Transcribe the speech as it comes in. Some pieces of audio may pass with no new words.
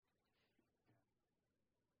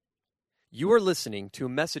You are listening to a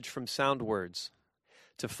message from Sound Words.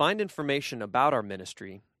 To find information about our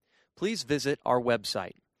ministry, please visit our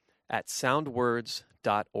website at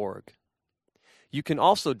soundwords.org. You can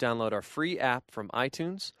also download our free app from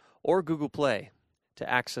iTunes or Google Play to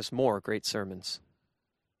access more great sermons.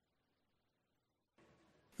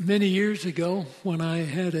 Many years ago, when I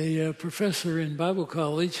had a professor in Bible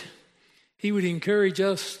college, he would encourage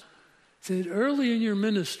us, said, early in your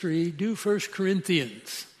ministry, do 1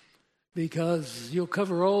 Corinthians, because you'll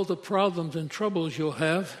cover all the problems and troubles you'll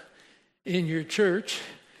have in your church.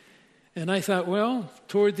 And I thought, well,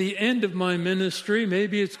 toward the end of my ministry,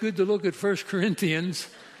 maybe it's good to look at 1 Corinthians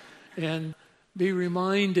and be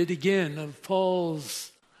reminded again of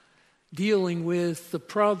Paul's dealing with the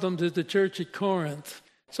problems of the church at Corinth.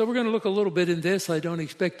 So we're going to look a little bit in this. I don't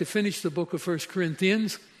expect to finish the book of 1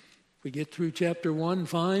 Corinthians. If we get through chapter 1,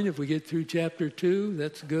 fine. If we get through chapter 2,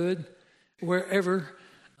 that's good. Wherever,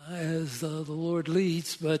 as the Lord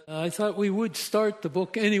leads. But I thought we would start the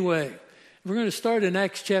book anyway. We're going to start in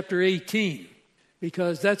Acts chapter 18,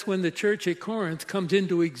 because that's when the church at Corinth comes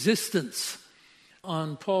into existence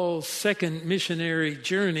on Paul's second missionary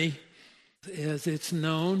journey, as it's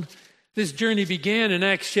known. This journey began in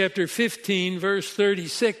Acts chapter 15, verse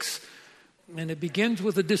 36, and it begins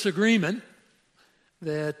with a disagreement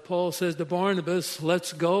that Paul says to Barnabas,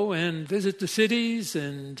 let's go and visit the cities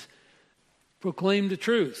and proclaim the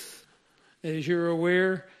truth. As you're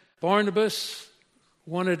aware, Barnabas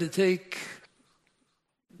wanted to take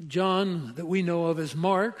John, that we know of as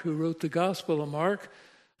Mark, who wrote the Gospel of Mark,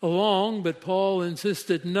 along, but Paul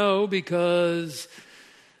insisted no, because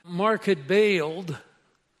Mark had bailed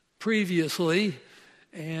previously,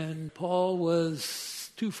 and Paul was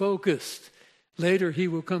too focused. Later, he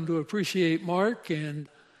will come to appreciate Mark and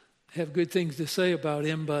have good things to say about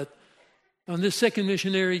him. But on this second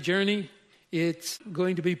missionary journey, it's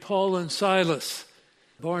going to be Paul and Silas.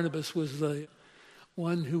 Barnabas was the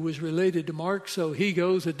one who was related to Mark, so he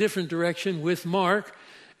goes a different direction with Mark,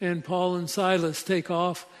 and Paul and Silas take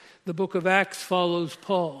off. The book of Acts follows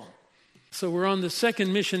Paul. So we're on the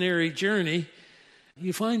second missionary journey.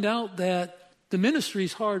 You find out that the ministry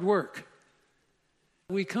is hard work.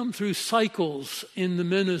 We come through cycles in the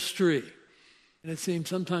ministry. And it seems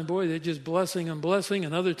sometimes, boy, they're just blessing and blessing,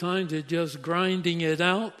 and other times they're just grinding it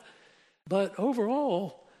out. But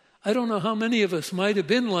overall, I don't know how many of us might have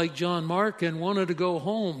been like John Mark and wanted to go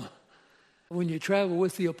home when you travel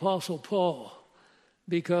with the Apostle Paul,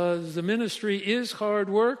 because the ministry is hard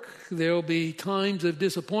work. There'll be times of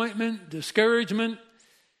disappointment, discouragement,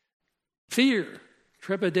 fear,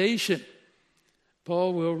 trepidation.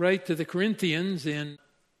 Paul will write to the Corinthians, and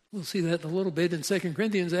we'll see that in a little bit in 2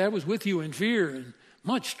 Corinthians, I was with you in fear and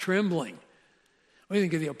much trembling. What do you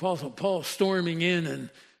think of the Apostle Paul storming in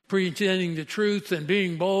and presenting the truth and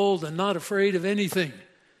being bold and not afraid of anything?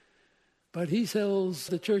 But he tells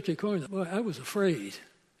the church at Corinth, well, I was afraid.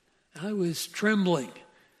 I was trembling.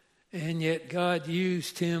 And yet God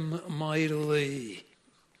used him mightily.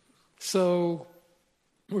 So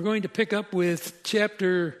we're going to pick up with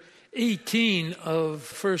chapter 18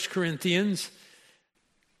 of 1 Corinthians.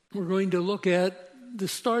 We're going to look at the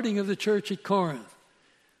starting of the church at Corinth.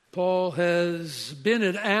 Paul has been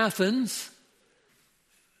at Athens.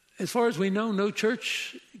 As far as we know, no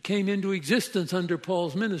church came into existence under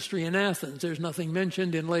Paul's ministry in Athens. There's nothing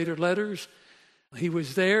mentioned in later letters. He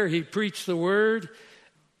was there. He preached the word.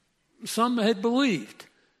 Some had believed,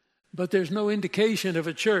 but there's no indication of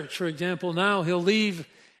a church. For example, now he'll leave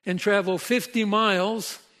and travel 50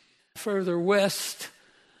 miles further west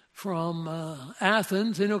from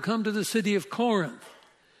Athens, and he'll come to the city of Corinth.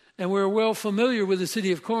 And we're well familiar with the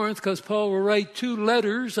city of Corinth because Paul will write 2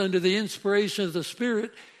 letters under the inspiration of the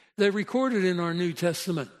Spirit that are recorded in our New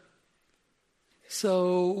Testament.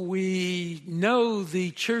 So we know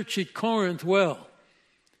the church at Corinth well.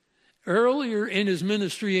 Earlier in his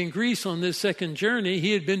ministry in Greece on this second journey,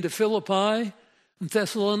 he had been to Philippi and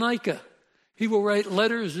Thessalonica. He will write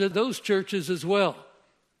letters to those churches as well.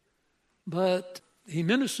 But he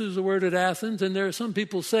ministers the word at Athens, and there are some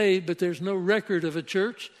people saved, but there's no record of a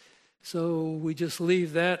church. So we just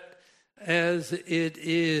leave that as it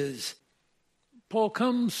is. Paul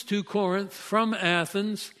comes to Corinth from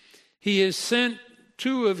Athens. He has sent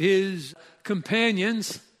 2 of his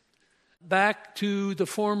companions back to the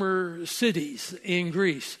former cities in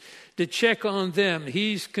Greece to check on them.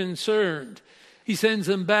 He's concerned. He sends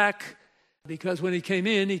them back because when he came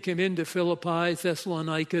into Philippi,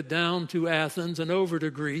 Thessalonica, down to Athens and over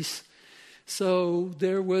to Greece. So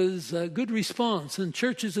there was a good response, and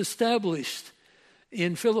churches established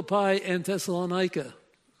in Philippi and Thessalonica.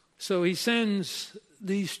 So he sends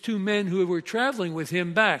these 2 men who were traveling with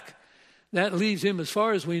him back That leaves him, as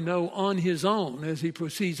far as we know, on his own as he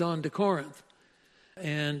proceeds on to Corinth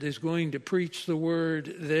and is going to preach the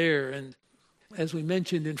word there. And as we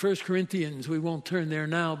mentioned in 1 Corinthians, we won't turn there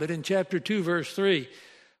now, but in chapter 2, verse 3,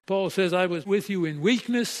 Paul says, I was with you in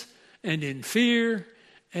weakness and in fear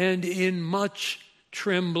and in much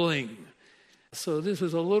trembling. So this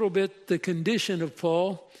is a little bit the condition of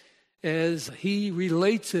Paul as he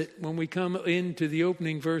relates it when we come into the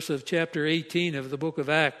opening verse of chapter 18 of the book of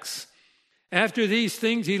Acts. After these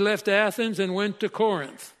things, he left Athens and went to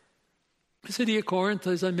Corinth. The city of Corinth,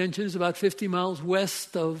 as I mentioned, is about 50 miles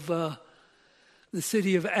west of the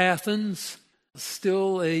city of Athens.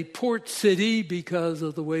 Still a port city because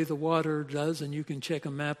of the way the water does, and you can check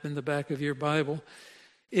a map in the back of your Bible.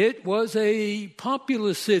 It was a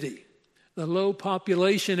populous city. The low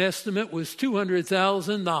population estimate was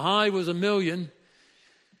 200,000. The high was 1 million.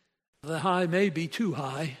 The high may be too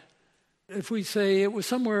high. If we say it was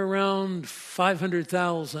somewhere around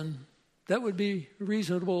 500,000, that would be a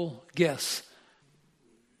reasonable guess.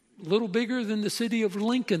 A little bigger than the city of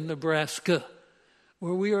Lincoln, Nebraska,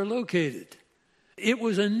 where we are located. It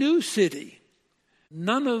was a new city.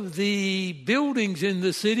 None of the buildings in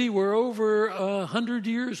the city were over 100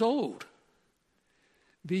 years old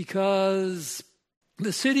because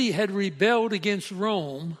the city had rebelled against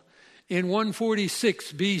Rome in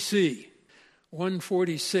 146 BC.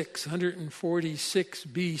 146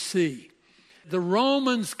 BC. The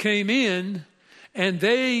Romans came in and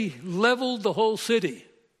they leveled the whole city,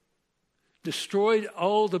 destroyed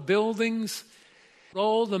all the buildings,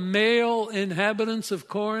 all the male inhabitants of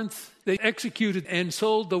Corinth. They executed and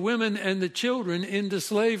sold the women and the children into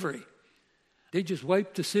slavery. They just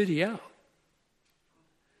wiped the city out.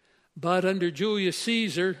 But under Julius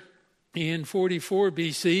Caesar in 44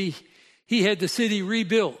 BC, he had the city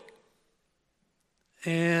rebuilt.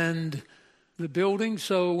 And the building,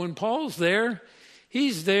 so when Paul's there,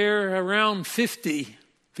 he's there around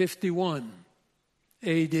 51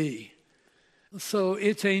 AD. So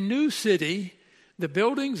it's a new city. The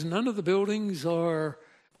buildings, none of the buildings are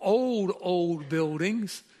old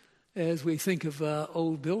buildings, as we think of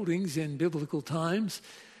old buildings in biblical times.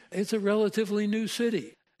 It's a relatively new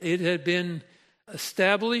city. It had been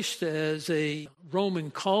established as a Roman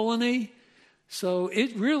colony, so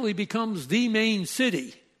it really becomes the main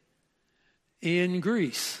city in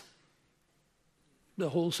Greece. The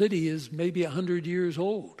whole city is maybe 100 years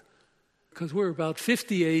old because we're about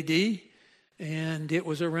 50 AD, and it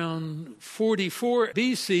was around 44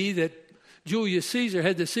 BC that Julius Caesar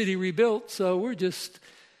had the city rebuilt, so we're just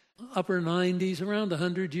upper 90s, around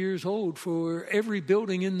 100 years old. For every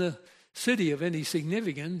building in the city of any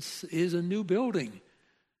significance is a new building,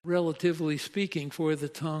 relatively speaking, for the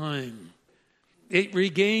time. It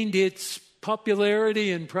regained its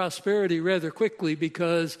popularity and prosperity rather quickly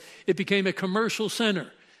because it became a commercial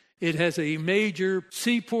center. It has a major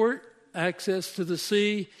seaport, access to the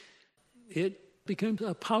sea. It became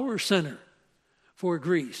a power center for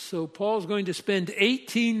Greece. So Paul's going to spend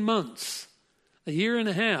 18 months, a year and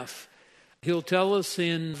a half. He'll tell us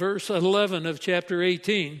in verse 11 of chapter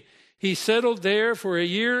 18, he settled there for a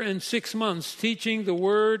year and 6 months, teaching the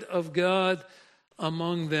word of God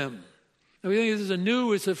among them. Now, we think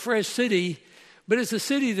it's a fresh city, but it's a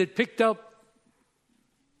city that picked up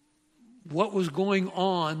what was going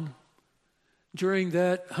on during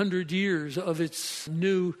that 100 years of its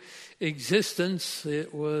new existence.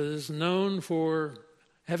 It was known for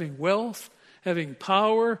having wealth, having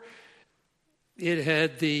power. It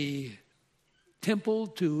had the temple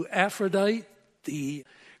to Aphrodite, the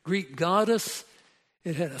Greek goddess.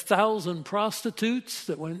 It had 1,000 prostitutes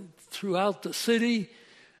that went throughout the city.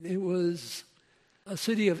 It was a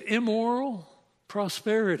city of immoral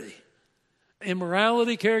prosperity.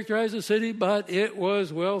 Immorality characterized the city, but it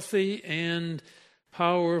was wealthy and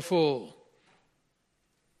powerful.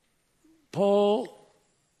 Paul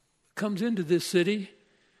comes into this city,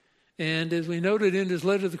 and as we noted in his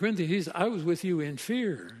letter to the Corinthians, he says, I was with you in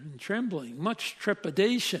fear and trembling, much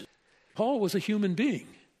trepidation. Paul was a human being.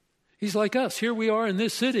 He's like us. Here we are in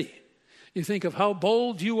this city. You think of how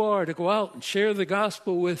bold you are to go out and share the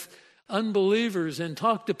gospel with unbelievers and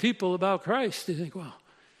talk to people about Christ. You think, wow,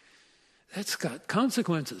 that's got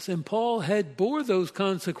consequences. And Paul had bore those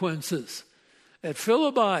consequences. At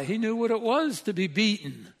Philippi, he knew what it was to be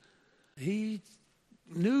beaten. He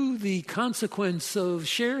knew the consequence of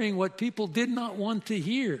sharing what people did not want to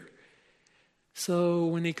hear. So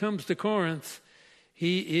when he comes to Corinth,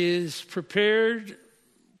 he is prepared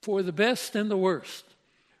for the best and the worst.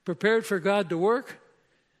 Prepared for God to work,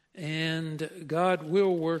 and God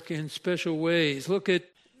will work in special ways. Look at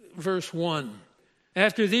verse 1.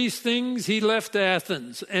 After these things, he left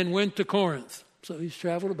Athens and went to Corinth. So he's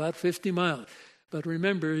traveled about 50 miles. But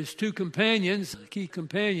remember, his two companions, key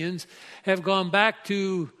companions, have gone back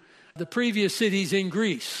to the previous cities in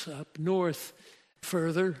Greece, up north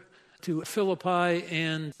further to Philippi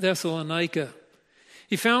and Thessalonica.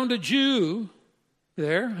 He found a Jew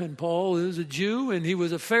there, and Paul is a Jew, and he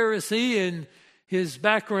was a Pharisee in his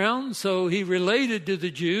background, so he related to the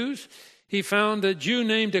Jews. He found a Jew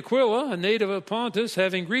named Aquila, a native of Pontus,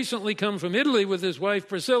 having recently come from Italy with his wife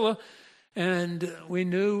Priscilla, and we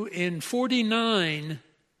knew in 49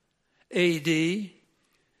 A.D.,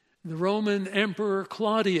 the Roman Emperor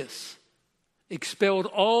Claudius expelled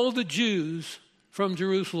all the Jews from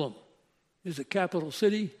Jerusalem. It's a capital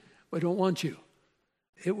city. We don't want you.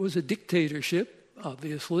 It was a dictatorship,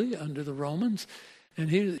 obviously, under the Romans. And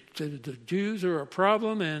he said the Jews are a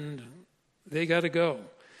problem and they got to go.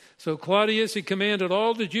 So Claudius, he commanded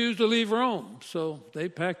all the Jews to leave Rome. So they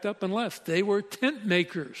packed up and left. They were tent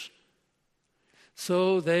makers.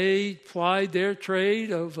 So they plied their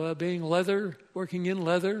trade of being leather, working in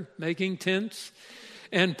leather, making tents.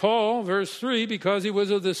 And Paul, verse 3, because he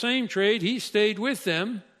was of the same trade, he stayed with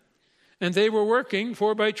them. And they were working,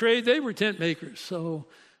 for by trade they were tent makers. So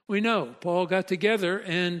we know Paul got together,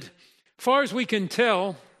 and as far as we can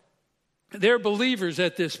tell, they're believers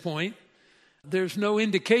at this point. There's no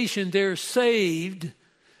indication they're saved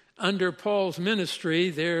under Paul's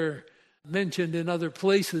ministry. They're mentioned in other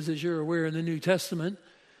places, as you're aware, in the New Testament.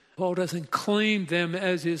 Paul doesn't claim them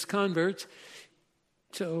as his converts.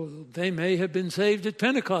 So they may have been saved at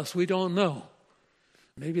Pentecost. We don't know.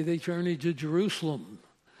 Maybe they journeyed to Jerusalem.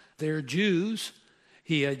 They're Jews.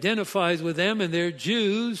 He identifies with them, and they're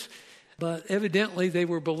Jews. But evidently they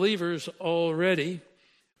were believers already.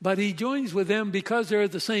 But he joins with them because they're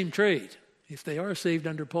the same trade. If they are saved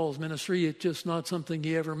under Paul's ministry, it's just not something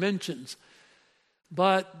he ever mentions.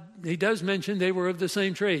 But he does mention they were of the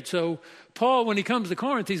same trade. So Paul, when he comes to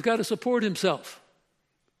Corinth, he's got to support himself.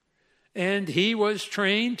 And he was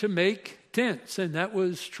trained to make tents. And that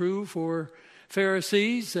was true for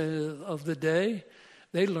Pharisees of the day.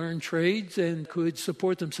 They learned trades and could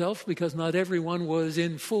support themselves because not everyone was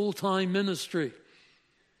in full-time ministry.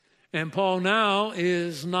 And Paul now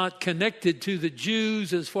is not connected to the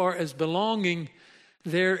Jews as far as belonging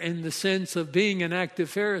there in the sense of being an active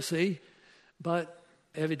Pharisee, but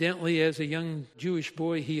evidently as a young Jewish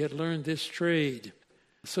boy he had learned this trade.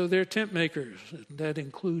 So they're tent makers. That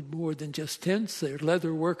include more than just tents. They're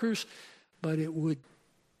leather workers, but it would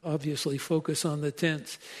obviously focus on the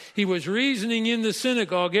tents. He was reasoning in the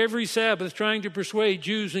synagogue every Sabbath trying to persuade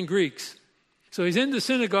Jews and Greeks. So he's in the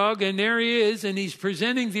synagogue, and there he is, and he's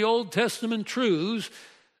presenting the Old Testament truths,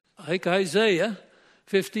 like Isaiah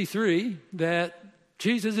 53, that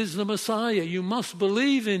Jesus is the Messiah. You must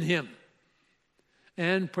believe in him.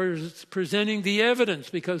 And presenting the evidence,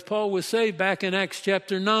 because Paul was saved back in Acts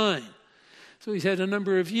chapter 9. So he's had a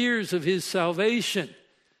number of years of his salvation.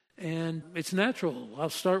 And it's natural. I'll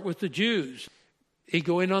start with the Jews. He'd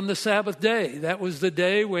go in on the Sabbath day. That was the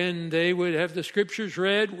day when they would have the scriptures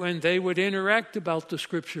read, when they would interact about the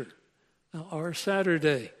scripture. Our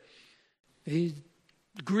Saturday. The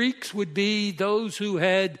Greeks would be those who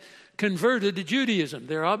had converted to Judaism.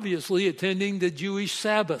 They're obviously attending the Jewish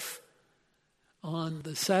Sabbath on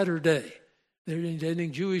the Saturday. They're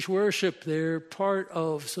attending Jewish worship. They're part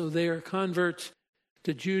of, so they are converts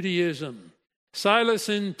to Judaism. Silas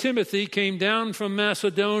and Timothy came down from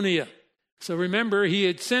Macedonia. So remember, he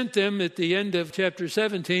had sent them at the end of chapter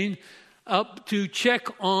 17 up to check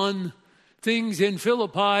on things in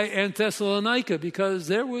Philippi and Thessalonica because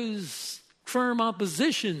there was firm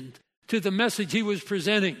opposition to the message he was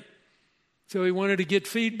presenting. So he wanted to get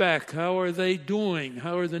feedback. How are they doing?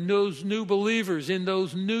 How are those new believers in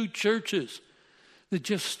those new churches that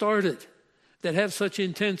just started, that have such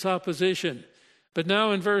intense opposition? But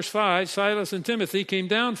now in verse 5, Silas and Timothy came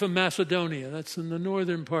down from Macedonia. That's in the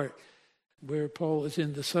northern part, where Paul is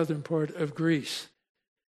in the southern part of Greece.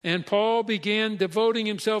 And Paul began devoting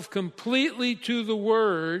himself completely to the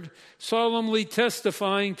word, solemnly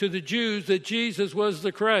testifying to the Jews that Jesus was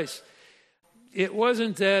the Christ. It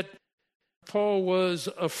wasn't that Paul was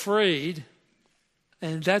afraid,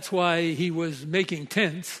 and that's why he was making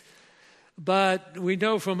tents. But we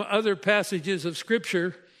know from other passages of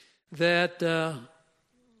Scripture that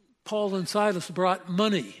Paul and Silas brought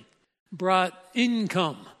money, brought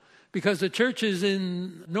income, because the churches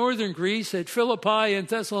in northern Greece at Philippi and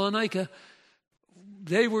Thessalonica,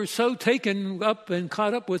 they were so taken up and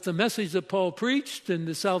caught up with the message that Paul preached and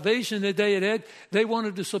the salvation that they had, they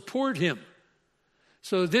wanted to support him.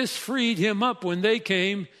 So this freed him up. When they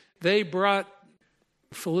came, they brought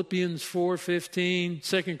Philippians 4:15,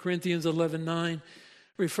 2 Corinthians 11:9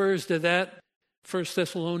 refers to that. 1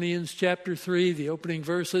 Thessalonians chapter 3, the opening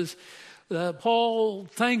verses. Paul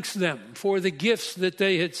thanks them for the gifts that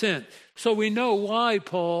they had sent. So we know why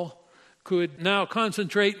Paul could now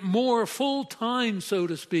concentrate more full-time, so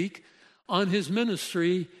to speak, on his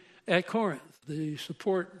ministry at Corinth. The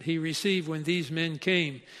support he received when these men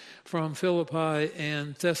came from Philippi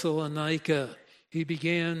and Thessalonica. He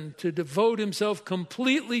began to devote himself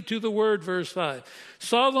completely to the word, verse 5,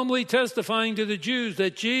 solemnly testifying to the Jews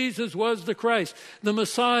that Jesus was the Christ, the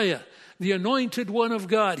Messiah, the anointed one of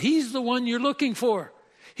God. He's the one you're looking for.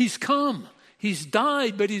 He's come. He's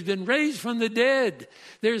died, but he's been raised from the dead.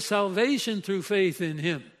 There's salvation through faith in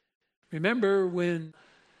him. Remember when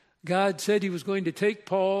God said he was going to take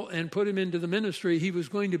Paul and put him into the ministry, he was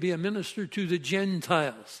going to be a minister to the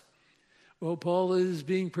Gentiles. Well, Paul is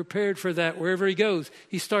being prepared for that wherever he goes.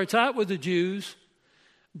 He starts out with the Jews,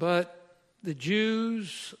 but the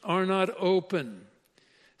Jews are not open.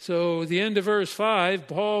 So the end of verse 5,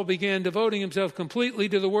 Paul began devoting himself completely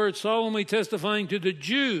to the word, solemnly testifying to the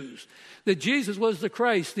Jews that Jesus was the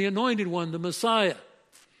Christ, the anointed one, the Messiah.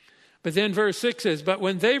 But then verse 6 says, but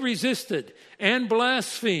when they resisted and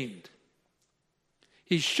blasphemed,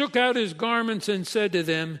 he shook out his garments and said to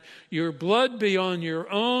them, your blood be on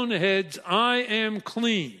your own heads, I am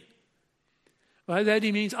clean. By that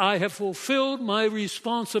he means I have fulfilled my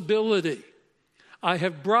responsibility. I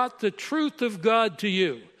have brought the truth of God to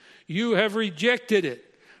you. You have rejected it.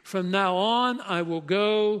 From now on, I will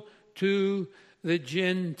go to the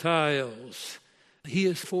Gentiles. He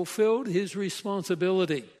has fulfilled his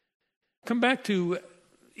responsibility. Come back to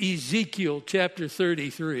Ezekiel chapter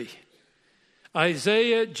 33.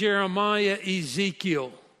 Isaiah, Jeremiah,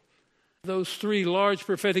 Ezekiel. Those three large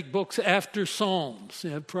prophetic books after Psalms.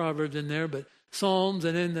 You have Proverbs in there, but Psalms,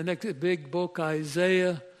 and then the next big book,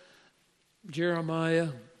 Isaiah, Jeremiah,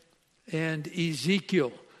 and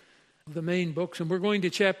Ezekiel. The main books. And we're going to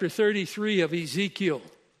chapter 33 of Ezekiel,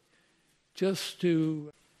 just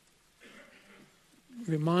to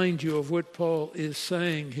remind you of what Paul is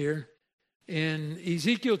saying here. In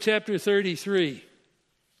Ezekiel chapter 33,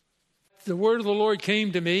 the word of the Lord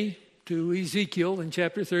came to me, to Ezekiel in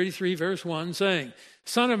chapter 33, verse 1, saying,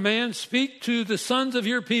 Son of man, speak to the sons of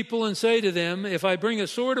your people and say to them, if I bring a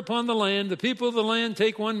sword upon the land, the people of the land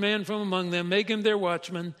take one man from among them, make him their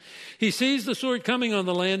watchman. He sees the sword coming on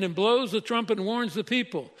the land and blows the trumpet and warns the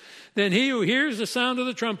people. Then he who hears the sound of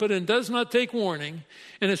the trumpet and does not take warning,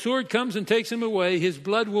 and a sword comes and takes him away, his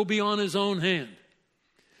blood will be on his own hand.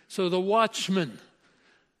 So the watchman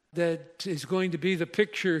that is going to be the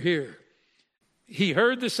picture here. He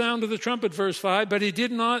heard the sound of the trumpet, verse 5, but he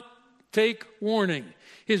did not take warning.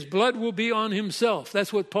 His blood will be on himself.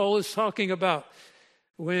 That's what Paul is talking about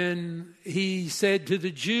when he said to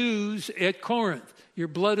the Jews at Corinth, your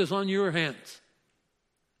blood is on your hands.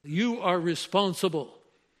 You are responsible.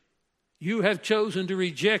 You have chosen to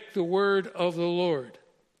reject the word of the Lord.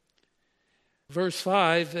 Verse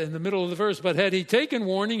 5, in the middle of the verse, but had he taken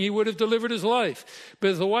warning, he would have delivered his life.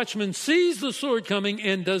 But if the watchman sees the sword coming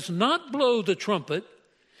and does not blow the trumpet,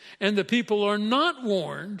 and the people are not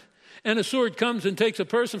warned, and a sword comes and takes a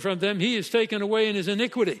person from them, he is taken away in his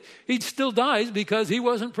iniquity. He still dies because he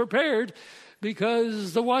wasn't prepared,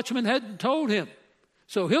 because the watchman hadn't told him.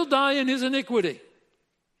 So he'll die in his iniquity.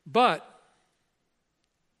 But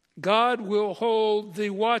God will hold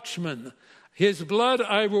the watchman. His blood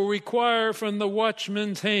I will require from the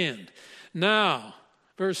watchman's hand. Now,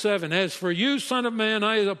 verse 7, as for you, son of man,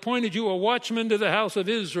 I have appointed you a watchman to the house of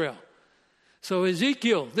Israel. So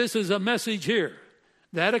Ezekiel, this is a message here.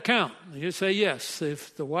 That account, you say, yes,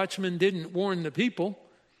 if the watchman didn't warn the people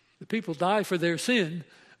die for their sin,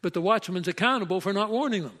 but the watchman's accountable for not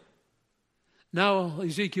warning them. Now,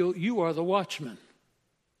 Ezekiel, you are the watchman.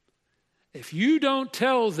 If you don't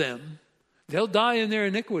tell them, they'll die in their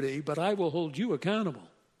iniquity, but I will hold you accountable.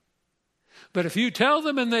 But if you tell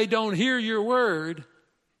them and they don't hear your word,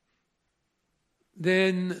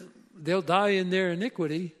 then they'll die in their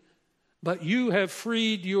iniquity, but you have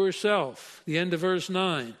freed yourself. The end of verse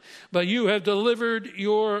 9. But you have delivered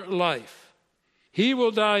your life. He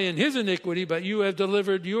will die in his iniquity, but you have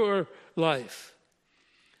delivered your life.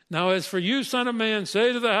 Now as for you, son of man,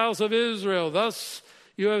 say to the house of Israel, thus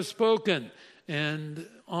you have spoken, and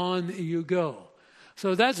on you go.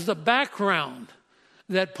 So that's the background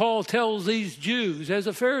that Paul tells these Jews as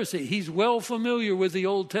a Pharisee. He's well familiar with the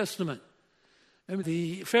Old Testament. I mean,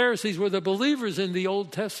 the Pharisees were the believers in the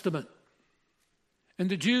Old Testament. And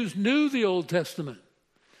the Jews knew the Old Testament.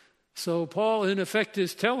 So Paul, in effect,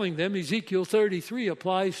 is telling them Ezekiel 33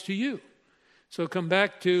 applies to you. So come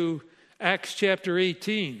back to Acts chapter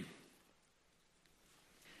 18.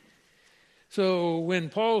 So when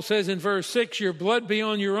Paul says in verse 6, your blood be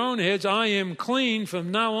on your own heads, I am clean.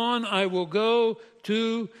 From now on, I will go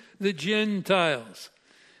to the Gentiles.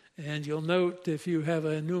 And you'll note if you have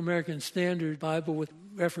a New American Standard Bible with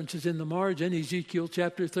references in the margin, Ezekiel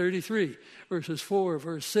chapter 33, verses 4,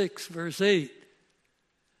 verse 6, verse 8.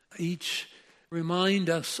 Each remind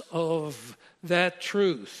us of that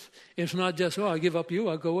truth. It's not just, I give up you,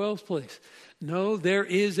 I'll go elsewhere. No, there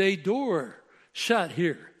is a door shut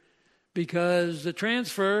here. Because the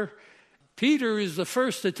transfer, Peter is the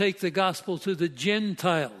first to take the gospel to the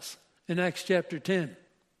Gentiles in Acts chapter 10.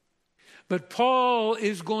 But Paul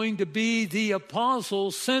is going to be the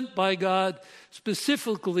apostle sent by God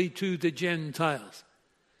specifically to the Gentiles.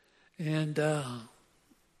 And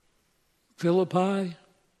Philippi,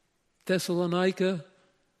 Thessalonica,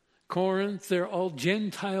 Corinth, they're all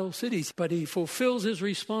Gentile cities. But he fulfills his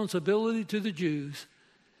responsibility to the Jews.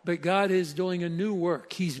 But God is doing a new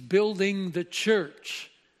work. He's building the church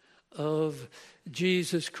of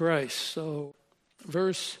Jesus Christ. So,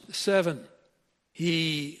 verse 7,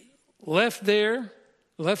 he left the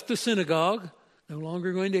synagogue, no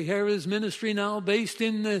longer going to have his ministry now based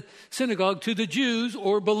in the synagogue to the Jews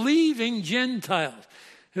or believing Gentiles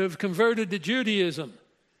who have converted to Judaism.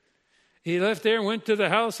 He left there and went to the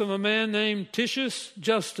house of a man named Titius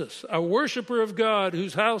Justus, a worshiper of God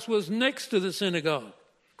whose house was next to the synagogue.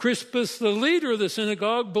 Crispus, the leader of the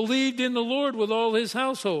synagogue, believed in the Lord with all his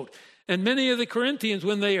household. And many of the Corinthians,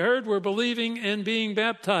 when they heard, were believing and being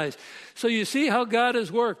baptized. So you see how God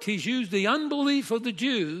has worked. He's used the unbelief of the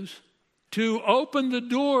Jews to open the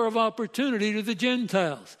door of opportunity to the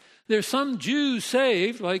Gentiles. There's some Jews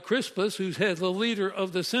saved, like Crispus, who's the leader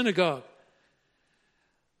of the synagogue.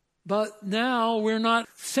 But now we're not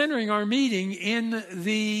centering our meeting in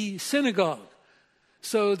the synagogue,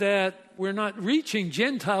 so that we're not reaching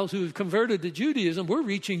Gentiles who have converted to Judaism. We're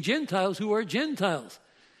reaching Gentiles who are Gentiles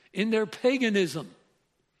in their paganism.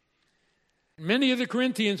 Many of the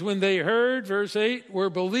Corinthians, when they heard, verse 8, were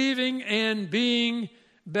believing and being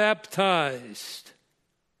baptized.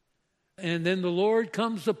 And then the Lord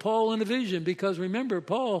comes to Paul in a vision, because remember,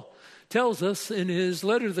 Paul tells us in his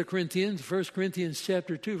letter to the Corinthians, 1 Corinthians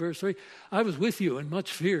chapter 2, verse 3, I was with you in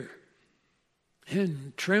much fear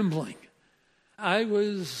and trembling. I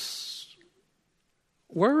was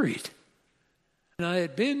worried. And I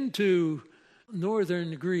had been to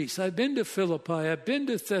northern Greece. I'd been to Philippi. I'd been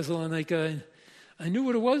to Thessalonica. I knew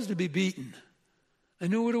what it was to be beaten. I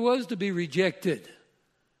knew what it was to be rejected.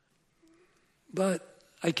 But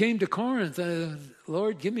I came to Corinth.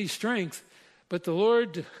 Lord, give me strength. But the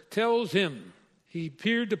Lord tells him, he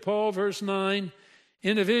appeared to Paul, verse 9,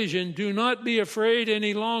 in a vision, do not be afraid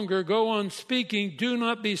any longer. Go on speaking. Do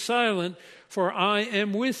not be silent, for I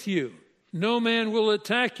am with you. No man will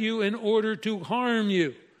attack you in order to harm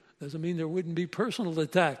you. Doesn't mean there wouldn't be personal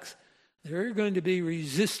attacks. There are going to be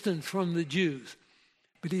resistance from the Jews.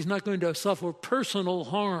 But he's not going to suffer personal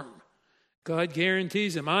harm. God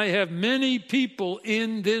guarantees him, I have many people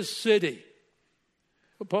in this city.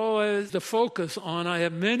 Paul has the focus on, I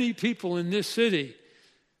have many people in this city.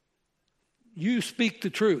 You speak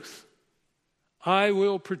the truth. I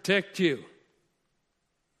will protect you.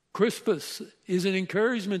 Crispus is an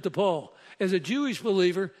encouragement to Paul as a Jewish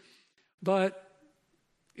believer, but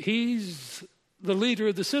he's the leader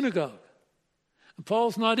of the synagogue. And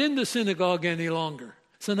Paul's not in the synagogue any longer.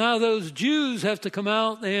 So now those Jews have to come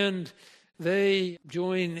out and they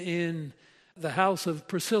join in the house of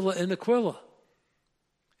Priscilla and Aquila.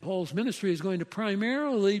 Paul's ministry is going to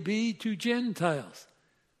primarily be to Gentiles.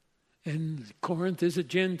 And Corinth is a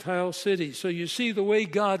Gentile city. So you see the way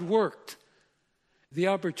God worked. The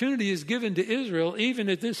opportunity is given to Israel even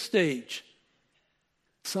at this stage.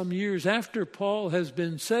 Some years after Paul has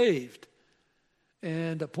been saved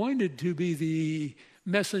and appointed to be the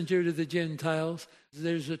messenger to the Gentiles,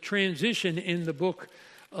 there's a transition in the book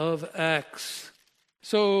of Acts.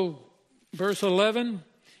 So, verse 11,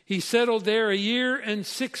 he settled there 1 year and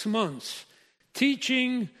 6 months,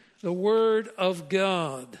 teaching the word of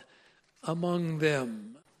God among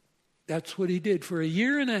them. That's what he did for 1.5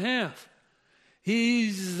 years.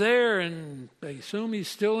 He's there, and I assume he's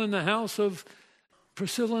still in the house of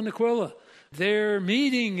Priscilla and Aquila. They're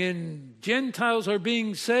meeting, and Gentiles are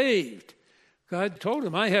being saved. God told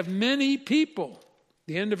him, I have many people,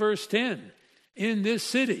 the end of verse 10, in this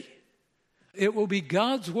city. It will be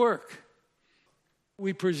God's work.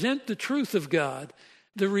 We present the truth of God.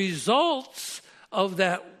 The results of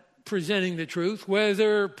that presenting the truth,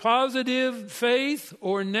 whether positive faith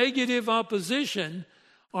or negative opposition,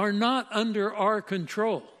 are not under our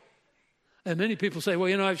control. And many people say,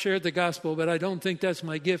 well, I've shared the gospel, but I don't think that's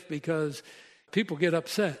my gift because people get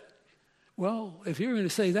upset. Well, if you're going to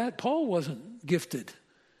say that, Paul wasn't gifted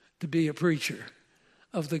to be a preacher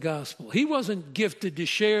of the gospel. He wasn't gifted to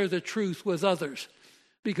share the truth with others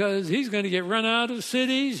because he's going to get run out of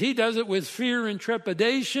cities. He does it with fear and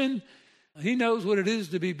trepidation. He knows what it is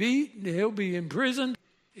to be beat. He'll be imprisoned.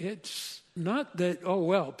 It's not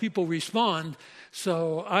that, people respond,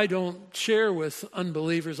 so I don't share with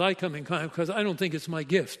unbelievers. I come in contact because I don't think it's my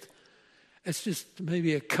gift. It's just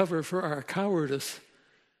maybe a cover for our cowardice.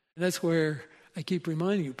 And that's where I keep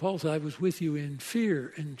reminding you, Paul said, I was with you in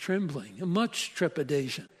fear and trembling, and much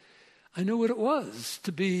trepidation. I know what it was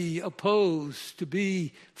to be opposed, to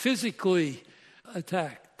be physically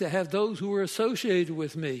attacked, to have those who were associated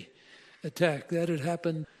with me attacked. That had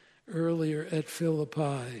happened earlier at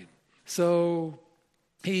Philippi. So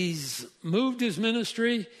he's moved his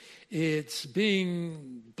ministry. It's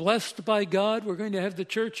being blessed by God. We're going to have the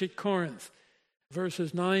church at Corinth.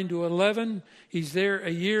 Verses 9 to 11, he's there a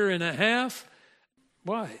year and a half.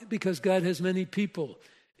 Why? Because God has many people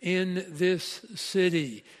in this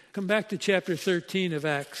city. Come back to chapter 13 of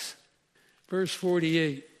Acts, verse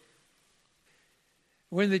 48.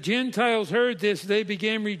 When the Gentiles heard this, they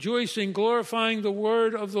began rejoicing, glorifying the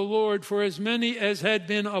word of the Lord, for as many as had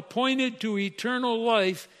been appointed to eternal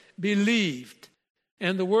life believed.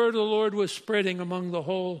 And the word of the Lord was spreading among the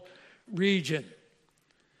whole region.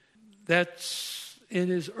 That's in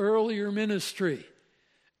his earlier ministry.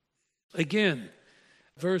 Again,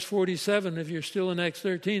 verse 47, if you're still in Acts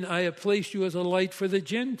 13, I have placed you as a light for the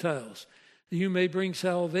Gentiles, that you may bring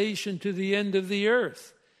salvation to the end of the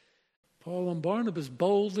earth. Paul and Barnabas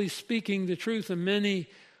boldly speaking the truth, and many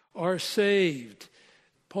are saved.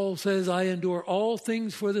 Paul says, I endure all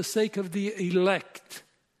things for the sake of the elect,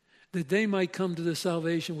 that they might come to the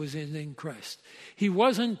salvation which is in Christ. He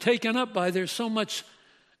wasn't taken up by there's so much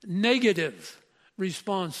negative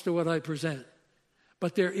response to what I present.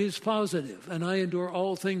 But there is positive, and I endure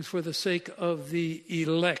all things for the sake of the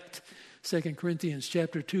elect. 2 Corinthians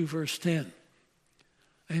chapter 2, verse 10.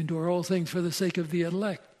 I endure all things for the sake of the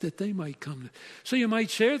elect, that they might come. So you might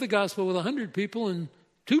share the gospel with 100 people and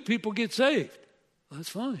 2 people get saved. Well, that's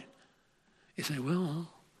fine. You say, well,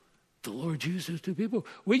 the Lord uses 2 people.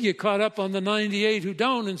 We get caught up on the 98 who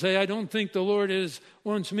don't and say, I don't think the Lord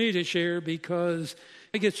wants me to share because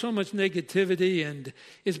I get so much negativity and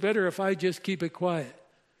it's better if I just keep it quiet.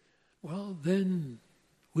 Well, then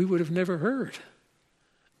we would have never heard.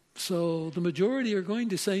 So the majority are going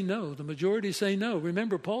to say no. The majority say no.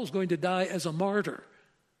 Remember, Paul's going to die as a martyr.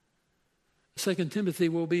 2 Timothy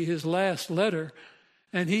will be his last letter,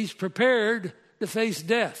 and he's prepared to face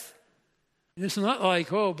death. And it's not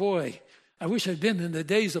like, oh boy, I wish I'd been in the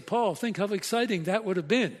days of Paul. Think how exciting that would have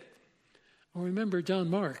been. Well, remember John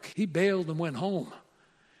Mark. He bailed and went home.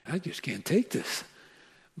 I just can't take this.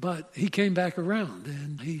 But he came back around,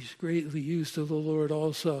 and he's greatly used to the Lord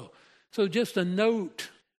also. So just a note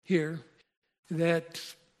here that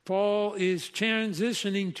Paul is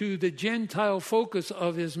transitioning to the Gentile focus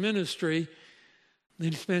of his ministry.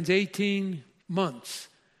 He spends 18 months.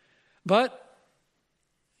 But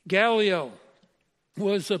Gallio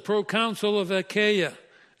was a proconsul of Achaia.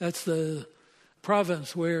 That's the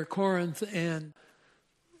province where Corinth and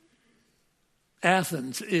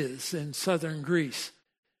Athens is in southern Greece.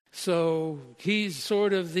 So he's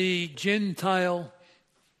sort of the Gentile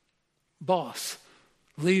boss,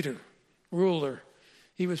 leader, ruler.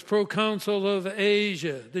 He was proconsul of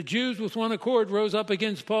Asia. The Jews with one accord rose up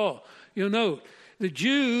against Paul. You'll note, the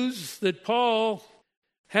Jews that Paul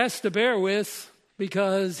has to bear with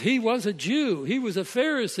because he was a Jew. He was a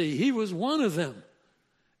Pharisee. He was one of them.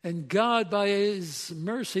 And God, by his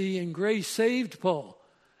mercy and grace, saved Paul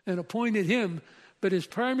and appointed him. But his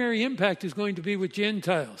primary impact is going to be with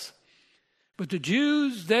Gentiles. But the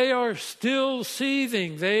Jews, they are still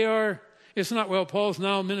seething. It's not, well, Paul's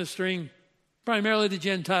now ministering primarily to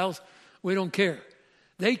Gentiles. We don't care.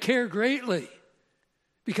 They care greatly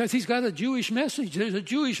because he's got a Jewish message. There's a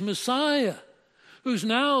Jewish Messiah who's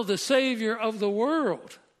now the Savior of the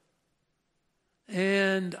world.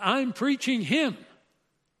 And I'm preaching him.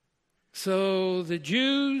 So the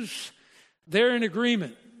Jews, they're in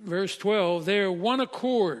agreement. Verse 12, they're one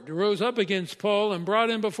accord, rose up against Paul and brought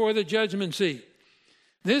him before the judgment seat.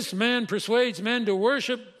 This man persuades men to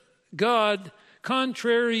worship God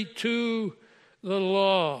contrary to the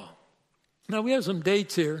law. Now we have some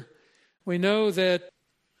dates here. We know that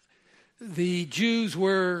the Jews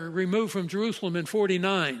were removed from Jerusalem in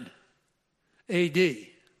 49 AD.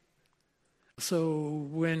 So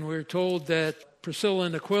when we're told that Priscilla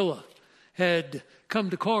and Aquila had come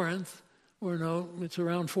to Corinth, or no, it's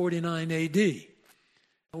around 49 AD.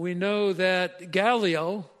 We know that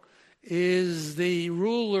Gallio is the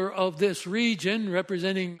ruler of this region,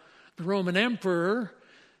 representing the Roman emperor,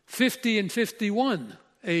 50 and 51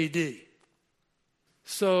 AD.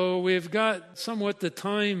 So we've got somewhat the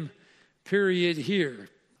time period here.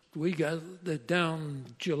 We got it down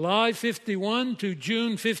July 51 to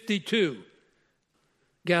June 52.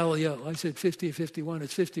 Gallio, I said 50 or 51,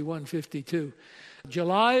 it's 51, 52.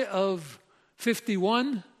 July of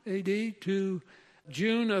 51 AD to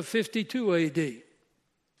June of 52 AD.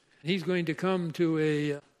 He's going to come to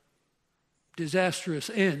a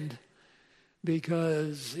disastrous end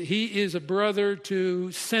because he is a brother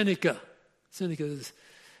to Seneca. Seneca's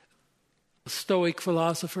a Stoic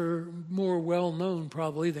philosopher, more well-known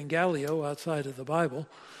probably than Gallio outside of the Bible.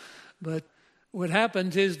 But what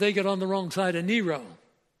happens is they get on the wrong side of Nero.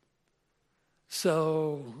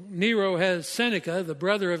 So Nero has Seneca, the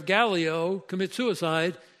brother of Gallio, commit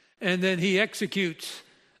suicide, and then he executes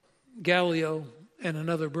Gallio and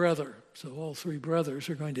another brother. So all three brothers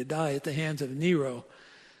are going to die at the hands of Nero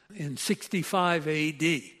in 65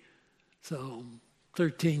 AD. So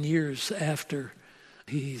 13 years after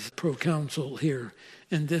he's proconsul here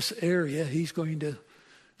in this area, he's going to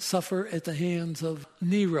suffer at the hands of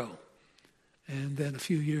Nero. And then a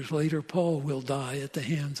few years later, Paul will die at the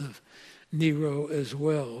hands of Nero as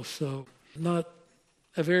well. So not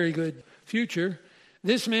a very good future.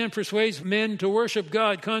 This man persuades men to worship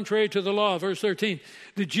God contrary to the law. Verse 13.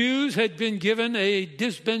 The Jews had been given a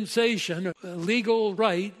dispensation, a legal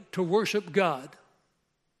right to worship God.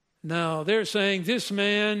 Now they're saying this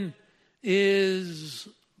man is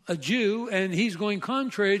a Jew and he's going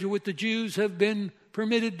contrary to what the Jews have been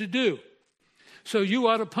permitted to do. So you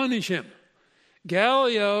ought to punish him.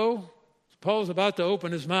 Gallio, Paul's about to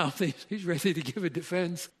open his mouth. He's ready to give a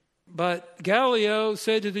defense. But Gallio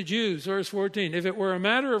said to the Jews, verse 14, if it were a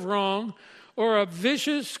matter of wrong or a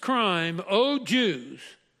vicious crime, O Jews,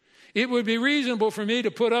 it would be reasonable for me to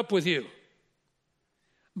put up with you.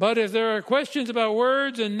 But if there are questions about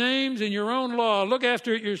words and names in your own law, look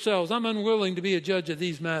after it yourselves. I'm unwilling to be a judge of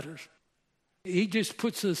these matters. He just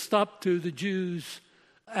puts a stop to the Jews'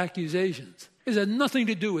 accusations. It has nothing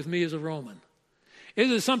to do with me as a Roman. It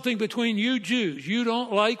is something between you Jews. You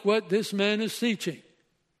don't like what this man is teaching.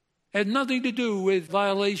 It had nothing to do with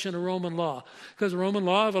violation of Roman law, because Roman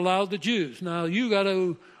law have allowed the Jews. Now you got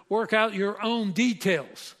to work out your own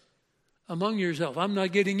details among yourself. I'm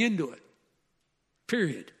not getting into it.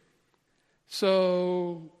 Period.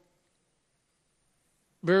 So,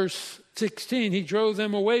 verse 16, he drove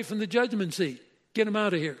them away from the judgment seat. Get them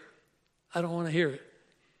out of here. I don't want to hear it.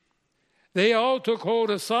 They all took hold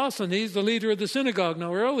of Sosthenes, the leader of the synagogue.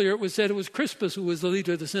 Now, earlier it was said it was Crispus who was the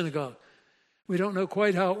leader of the synagogue. We don't know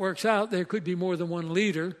quite how it works out. There could be more than one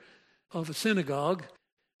leader of a synagogue,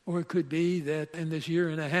 or it could be that in this year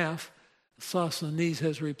and a half, Sosthenes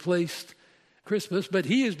has replaced Crispus, but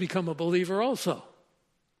he has become a believer also.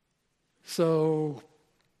 So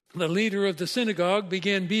the leader of the synagogue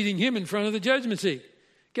began beating him in front of the judgment seat.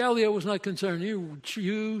 Gallio was not concerned. You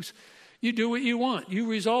Jews, you do what you want. You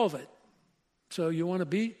resolve it. So you want to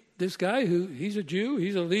beat this guy he's a Jew,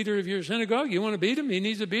 he's a leader of your synagogue. You want to beat him? He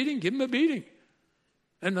needs a beating? Give him a beating.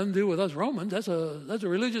 And nothing to do with us Romans. That's a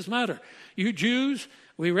religious matter. You Jews,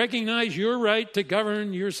 we recognize your right to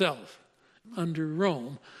govern yourself under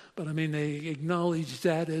Rome. But I mean, they acknowledge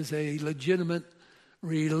that as a legitimate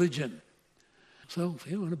religion. So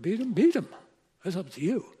if you want to beat him, beat him. That's up to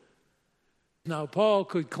you. Now, Paul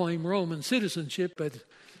could claim Roman citizenship, but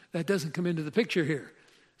that doesn't come into the picture here.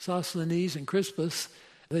 Sosthenes and Crispus,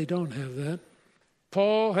 they don't have that.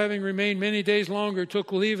 Paul, having remained many days longer,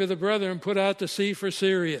 took leave of the brethren and put out to sea for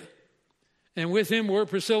Syria. And with him were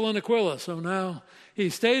Priscilla and Aquila. So now he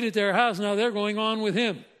stayed at their house. Now they're going on with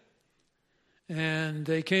him. And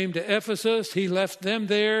they came to Ephesus. He left them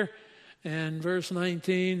there. And verse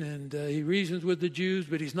 19, and he reasons with the Jews,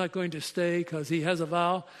 but he's not going to stay because he has a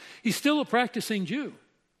vow. He's still a practicing Jew,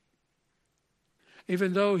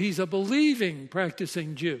 even though he's a believing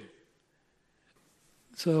practicing Jew.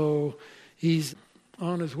 So he's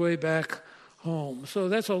on his way back home. So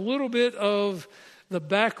that's a little bit of the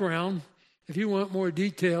background. If you want more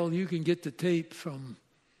detail, you can get the tape from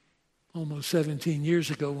almost 17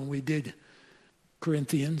 years ago when we did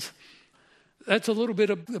Corinthians. That's a little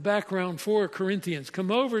bit of the background for Corinthians.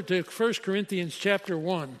 Come over to 1 Corinthians chapter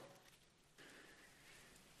 1.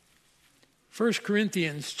 1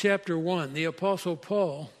 Corinthians chapter 1, the Apostle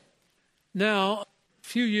Paul. Now, a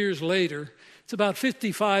few years later, it's about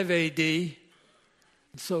 55 AD.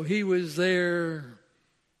 So he was there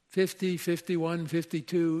 50, 51,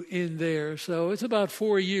 52 in there. So it's about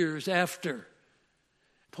 4 years after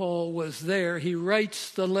Paul was there. He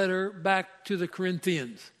writes the letter back to the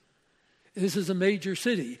Corinthians. This is a major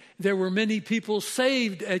city. There were many people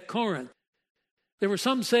saved at Corinth. There were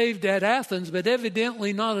some saved at Athens, but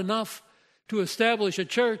evidently not enough to establish a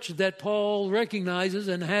church that Paul recognizes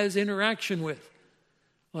and has interaction with,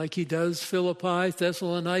 like he does Philippi,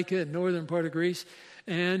 Thessalonica, and northern part of Greece,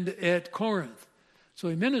 and at Corinth. So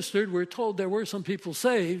he ministered. We're told there were some people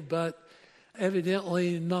saved, but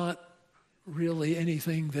evidently not really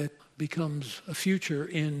anything that becomes a future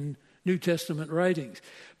in New Testament writings.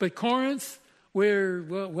 But Corinth, we're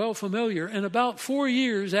well familiar. And about 4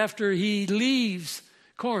 years after he leaves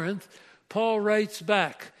Corinth, Paul writes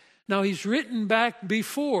back. Now, he's written back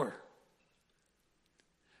before.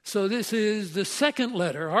 So this is the second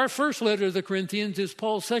letter. Our first letter to the Corinthians is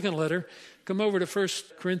Paul's second letter. Come over to 1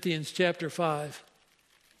 Corinthians chapter 5.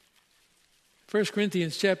 1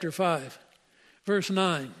 Corinthians chapter 5, verse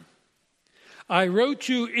 9. I wrote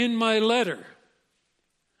you in my letter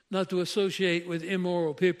not to associate with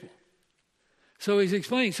immoral people. So he's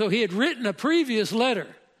explaining. So he had written a previous letter.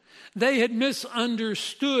 They had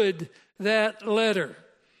misunderstood that letter.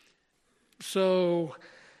 So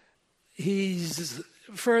he's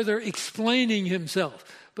further explaining himself.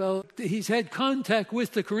 Well, he's had contact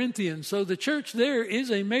with the Corinthians. So the church there is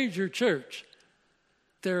a major church.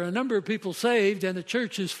 There are a number of people saved and a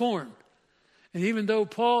church is formed. And even though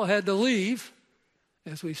Paul had to leave,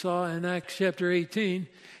 as we saw in Acts chapter 18,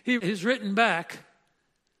 he has written back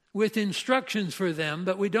with instructions for them,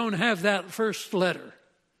 but we don't have that first letter.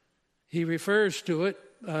 He refers to it,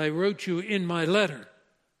 I wrote you in my letter.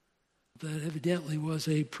 That evidently was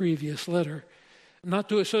a previous letter. Not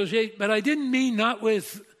to associate, but I didn't mean not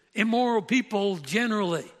with immoral people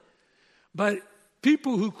generally, but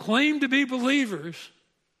people who claim to be believers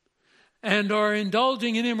and are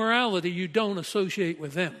indulging in immorality, you don't associate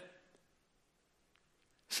with them.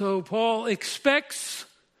 So Paul expects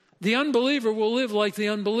the unbeliever will live like the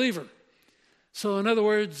unbeliever. So in other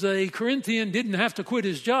words, a Corinthian didn't have to quit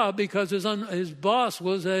his job because his boss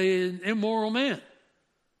was an immoral man.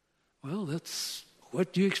 Well, that's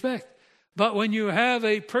what you expect. But when you have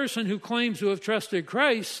a person who claims to have trusted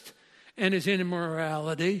Christ and is in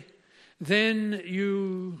immorality, then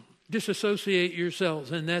you disassociate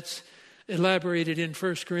yourselves. And that's elaborated in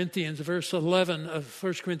 1 Corinthians, verse 11 of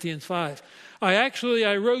 1 Corinthians 5.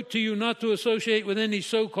 I wrote to you not to associate with any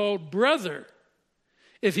so-called brother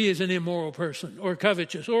if he is an immoral person, or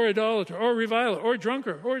covetous, or idolater, or reviler, or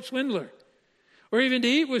drunkard, or swindler, or even to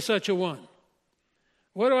eat with such a one.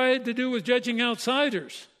 What do I have to do with judging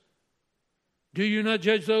outsiders? Do you not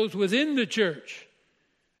judge those within the church?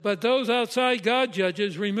 But those outside God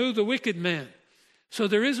judges, remove the wicked man. So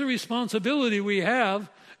there is a responsibility we have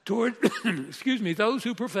toward, those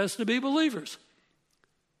who profess to be believers.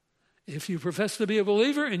 If you profess to be a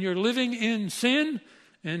believer and you're living in sin,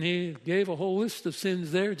 and he gave a whole list of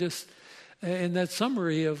sins there just in that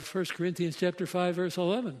summary of 1 Corinthians chapter 5, verse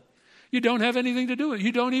 11. You don't have anything to do with it.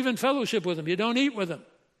 You don't even fellowship with them. You don't eat with them.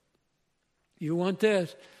 You want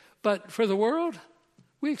that. But for the world,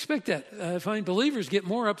 we expect that. I find believers get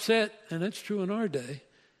more upset, and that's true in our day,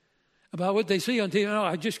 about what they see on TV. Oh,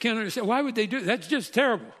 I just can't understand. Why would they do that? That's just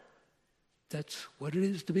terrible. That's what it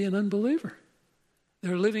is to be an unbeliever.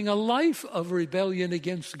 They're living a life of rebellion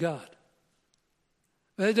against God.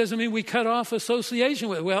 That doesn't mean we cut off association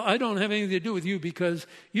with, well, I don't have anything to do with you because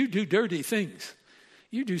you do dirty things.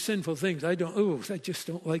 You do sinful things. I just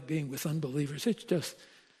don't like being with unbelievers. It's just,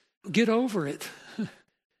 get over it.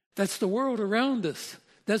 That's the world around us.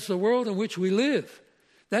 That's the world in which we live.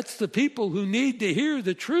 That's the people who need to hear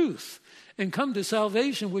the truth and come to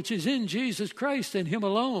salvation, which is in Jesus Christ and Him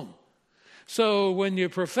alone. So when you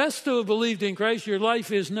profess to have believed in Christ, your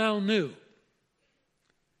life is now new.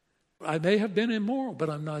 I may have been immoral, but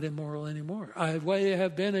I'm not immoral anymore. I may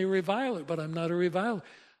have been a reviler, but I'm not a reviler.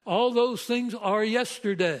 All those things are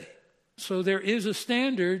yesterday. So there is a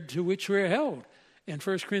standard to which we're held. In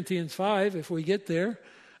 1 Corinthians 5, if we get there,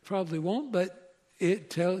 probably won't, but it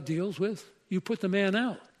deals with you put the man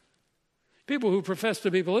out. People who profess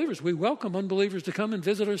to be believers, we welcome unbelievers to come and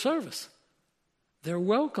visit our service. They're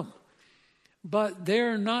welcome, but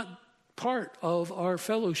they're not part of our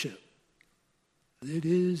fellowship. It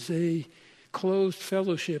is a closed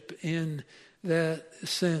fellowship in that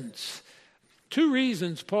sense. 2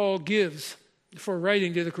 reasons Paul gives for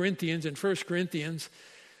writing to the Corinthians in 1 Corinthians.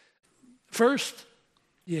 First,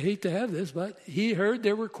 you hate to have this, but he heard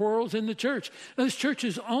there were quarrels in the church. Now, this church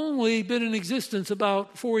has only been in existence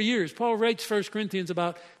about 4 years. Paul writes 1 Corinthians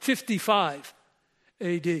about 55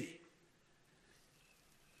 A.D.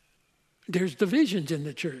 There's divisions in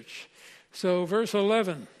the church. So verse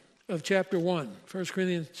 11 of chapter 1, 1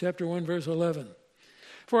 Corinthians chapter 1, verse 11.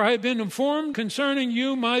 For I have been informed concerning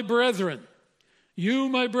you, my brethren. You,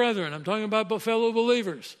 my brethren. I'm talking about fellow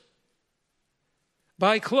believers.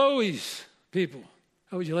 By Chloe's people.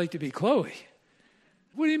 How would you like to be Chloe?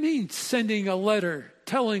 What do you mean sending a letter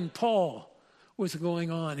telling Paul what's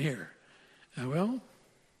going on here? Well,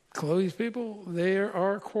 Chloe's people, there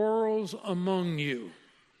are quarrels among you.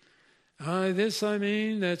 This I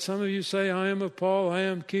mean that some of you say, I am of Paul, I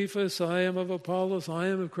am Cephas, I am of Apollos, I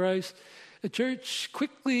am of Christ. The church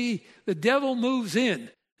quickly, the devil moves in.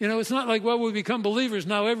 It's not like, well, we become believers,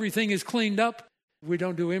 now everything is cleaned up. We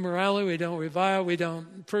don't do immorality, we don't revile, we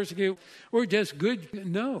don't persecute. We're just good.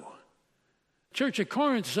 No. Church at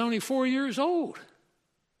Corinth is only 4 years old.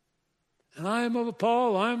 And I am of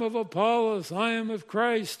Paul, I am of Apollos, I am of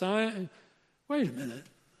Christ. Wait a minute.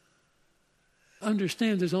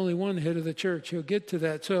 Understand there's only one head of the church. He'll get to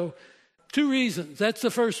that. So 2 reasons. That's the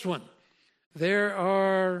first one. There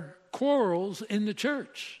are quarrels in the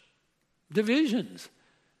church, divisions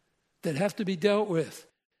that have to be dealt with.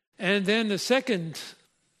 And then the second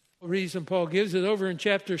reason Paul gives is over in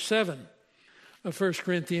chapter 7 of 1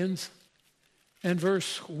 Corinthians and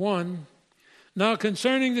verse 1. Now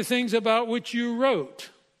concerning the things about which you wrote.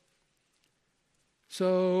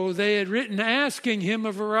 So they had written asking him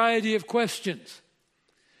a variety of questions.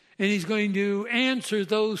 And he's going to answer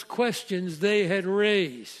those questions they had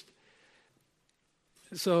raised.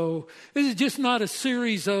 So this is just not a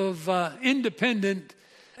series of independent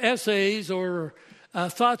essays or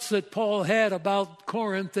thoughts that Paul had about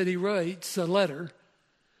Corinth that he writes a letter.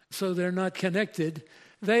 So they're not connected.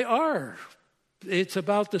 They are. It's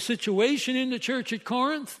about the situation in the church at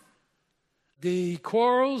Corinth, the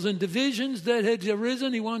quarrels and divisions that had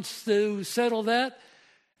arisen. He wants to settle that.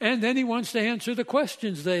 And then he wants to answer the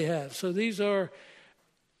questions they have. So these are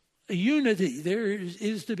unity. There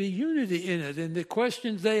is to be unity in it. And the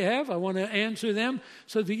questions they have, I want to answer them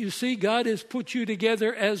so that you see God has put you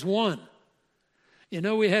together as one.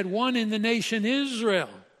 We had one in the nation Israel.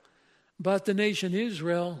 But the nation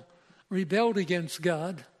Israel rebelled against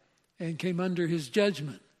God and came under his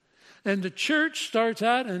judgment. And the church starts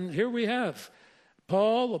out, and here we have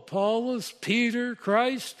Paul, Apollos, Peter,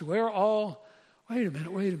 Christ. We're all, wait a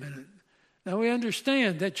minute. Now we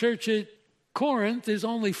understand that church at Corinth is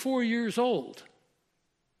only 4 years old.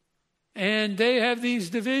 And they have these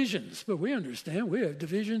divisions. But we understand we have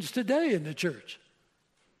divisions today in the church.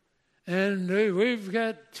 And we've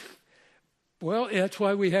got, that's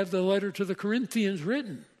why we have the letter to the Corinthians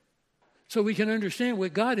written. So we can understand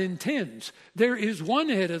what God intends. There is one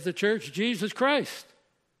head of the church, Jesus Christ.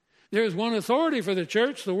 There is one authority for the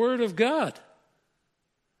church, the Word of God.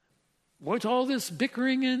 What's all this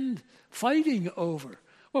bickering and fighting over?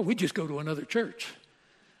 Well, we just go to another church.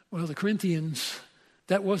 Well, the Corinthians,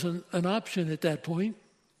 that wasn't an option at that point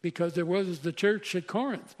because there was the church at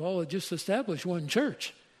Corinth. Paul had just established one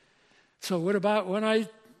church. So what about when I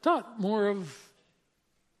thought more of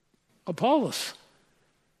Apollos?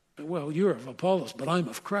 Well, you're of Apollos, but I'm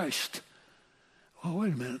of Christ. Well,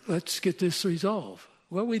 wait a minute. Let's get this resolved.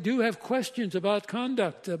 Well, we do have questions about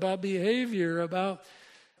conduct, about behavior, about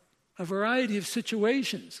a variety of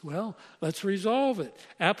situations. Well, let's resolve it.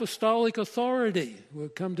 Apostolic authority. We'll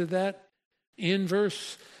come to that in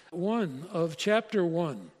verse 1 of chapter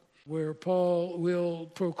 1, where Paul will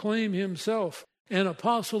proclaim himself an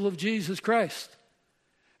apostle of Jesus Christ.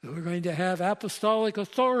 We're going to have apostolic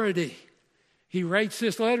authority. He writes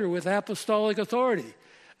this letter with apostolic authority.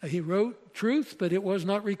 He wrote truth, but it was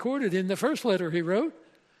not recorded in the first letter he wrote.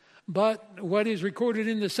 But what is recorded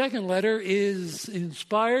in the second letter is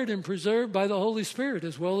inspired and preserved by the Holy Spirit,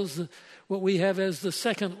 as well as what we have as the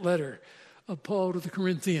second letter of Paul to the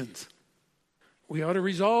Corinthians. We ought to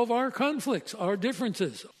resolve our conflicts, our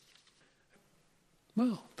differences.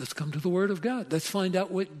 Well, let's come to the Word of God. Let's find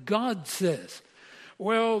out what God says.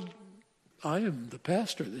 Well, I am the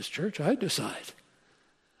pastor of this church. I decide.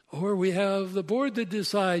 Or we have the board that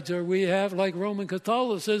decides, or we have, like Roman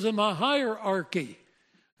Catholicism, a hierarchy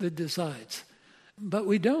that decides. But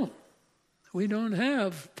we don't. We don't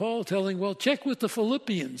have Paul telling, well, check with the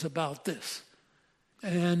Philippians about this.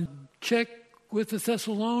 And check with the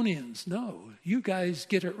Thessalonians. No, you guys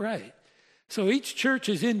get it right. So each church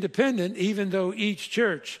is independent, even though each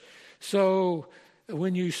church. So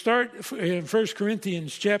when you start in 1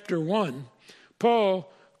 Corinthians chapter 1,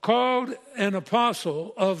 Paul, called an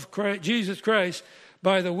apostle of Christ, Jesus Christ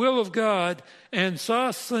by the will of God, and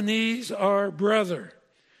Sosthenes our brother,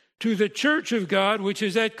 to the church of God which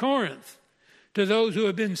is at Corinth, to those who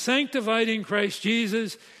have been sanctified in Christ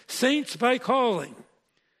Jesus, saints by calling,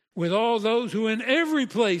 with all those who in every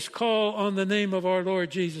place call on the name of our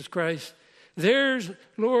Lord Jesus Christ, theirs,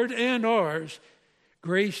 Lord, and ours,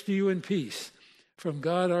 grace to you and peace from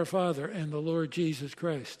God our Father and the Lord Jesus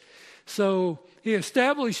Christ. So he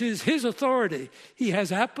establishes his authority. He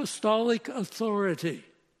has apostolic authority.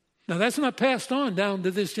 Now that's not passed on down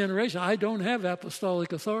to this generation. I don't have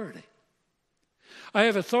apostolic authority. I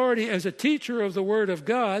have authority as a teacher of the Word of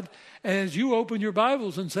God as you open your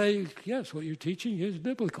Bibles and say, yes, what you're teaching is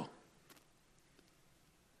biblical.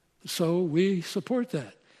 So we support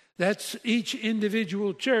that. That's each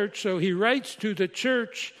individual church. So he writes to the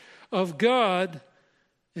church of God,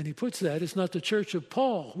 and he puts that, it's not the church of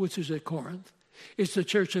Paul, which is at Corinth. It's the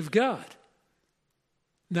church of God.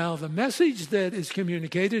 Now, the message that is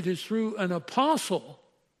communicated is through an apostle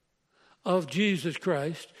of Jesus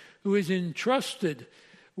Christ who is entrusted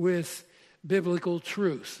with biblical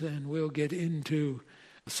truth. And we'll get into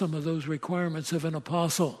some of those requirements of an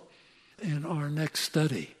apostle in our next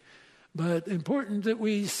study. But important that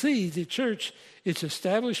we see the church, it's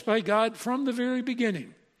established by God from the very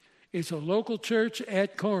beginning. It's a local church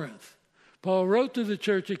at Corinth. Paul wrote to the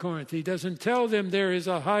church at Corinth. He doesn't tell them there is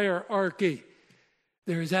a hierarchy.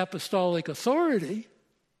 There is apostolic authority,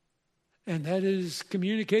 and that is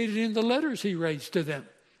communicated in the letters he writes to them.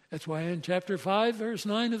 That's why in chapter 5, verse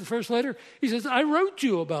 9 of the first letter, he says, I wrote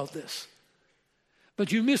you about this,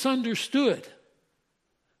 but you misunderstood.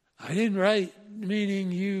 I didn't write,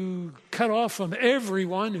 meaning you cut off from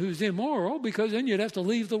everyone who's immoral, because then you'd have to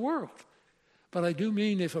leave the world. But I do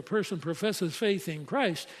mean if a person professes faith in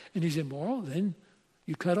Christ and he's immoral, then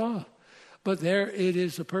you cut off. But there it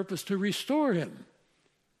is the purpose to restore him.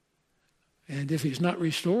 And if he's not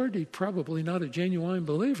restored, he's probably not a genuine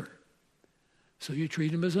believer. So you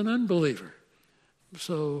treat him as an unbeliever.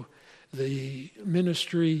 So the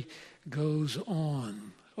ministry goes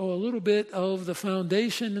on. A little bit of the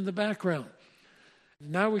foundation and the background.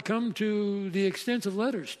 Now we come to the extensive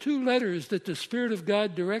letters. 2 letters that the Spirit of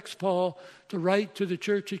God directs Paul to write to the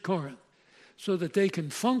church at Corinth so that they can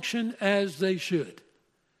function as they should.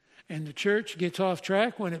 And the church gets off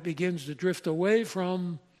track when it begins to drift away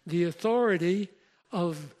from the authority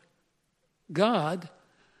of God,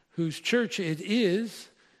 whose church it is.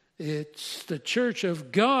 It's the church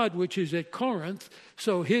of God which is at Corinth,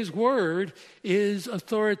 so his word is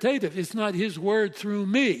authoritative. It's not his word through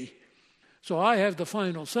me, so I have the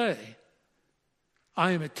final say.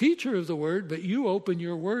 I am a teacher of the word, but you open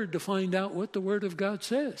your word to find out what the word of God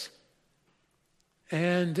says.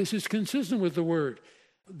 And this is consistent with the word.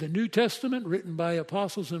 The New Testament, written by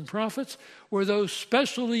apostles and prophets, were those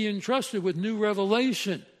specially entrusted with new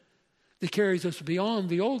revelation that carries us beyond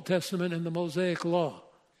the Old Testament and the Mosaic Law.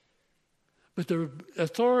 But the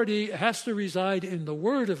authority has to reside in the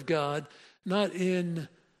Word of God, not in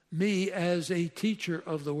me as a teacher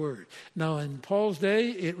of the Word. Now, in Paul's day,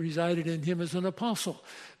 it resided in him as an apostle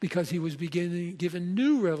because he was given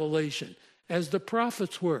new revelation, as the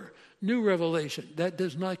prophets were. New revelation. That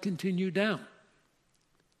does not continue down.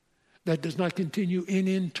 That does not continue in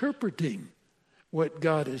interpreting what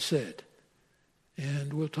God has said.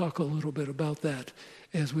 And we'll talk a little bit about that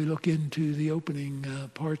as we look into the opening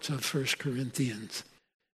parts of 1 Corinthians.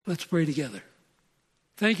 Let's pray together.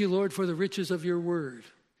 Thank you, Lord, for the riches of your word.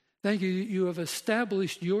 Thank you, you have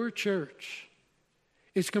established your church.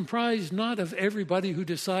 It's comprised not of everybody who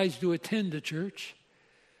decides to attend a church,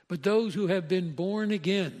 but those who have been born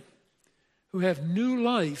again, who have new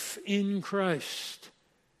life in Christ,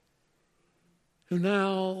 who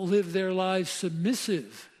now live their lives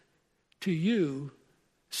submissive to you,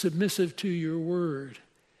 submissive to your word.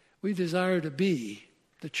 We desire to be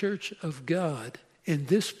the church of God in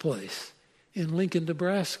this place, in Lincoln,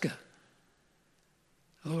 Nebraska.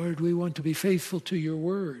 Lord, we want to be faithful to your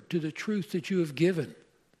word, to the truth that you have given.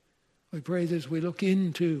 We pray that as we look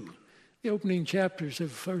into the opening chapters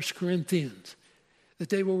of 1 Corinthians, that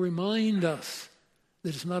they will remind us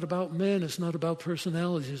that it's not about men, it's not about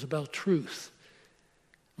personalities, it's about truth.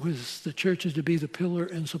 Was the church is to be the pillar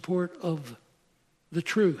and support of the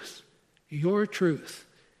truth, your truth.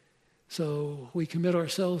 So we commit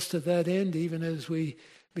ourselves to that end, even as we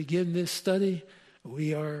begin this study.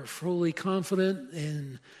 We are fully confident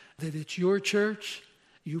in that it's your church.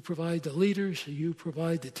 You provide the leaders, you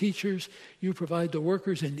provide the teachers, you provide the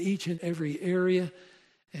workers in each and every area,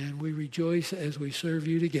 and we rejoice as we serve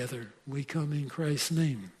you together. We come in Christ's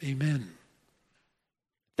name. Amen.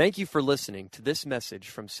 Thank you for listening to this message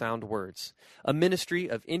from Sound Words, a ministry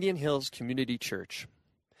of Indian Hills Community Church.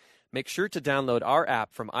 Make sure to download our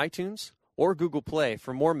app from iTunes or Google Play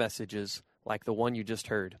for more messages like the one you just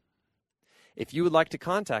heard. If you would like to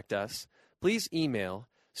contact us, please email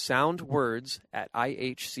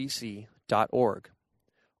soundwords@ihcc.org,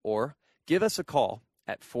 or give us a call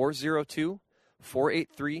at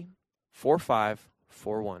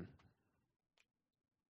 402-483-4541.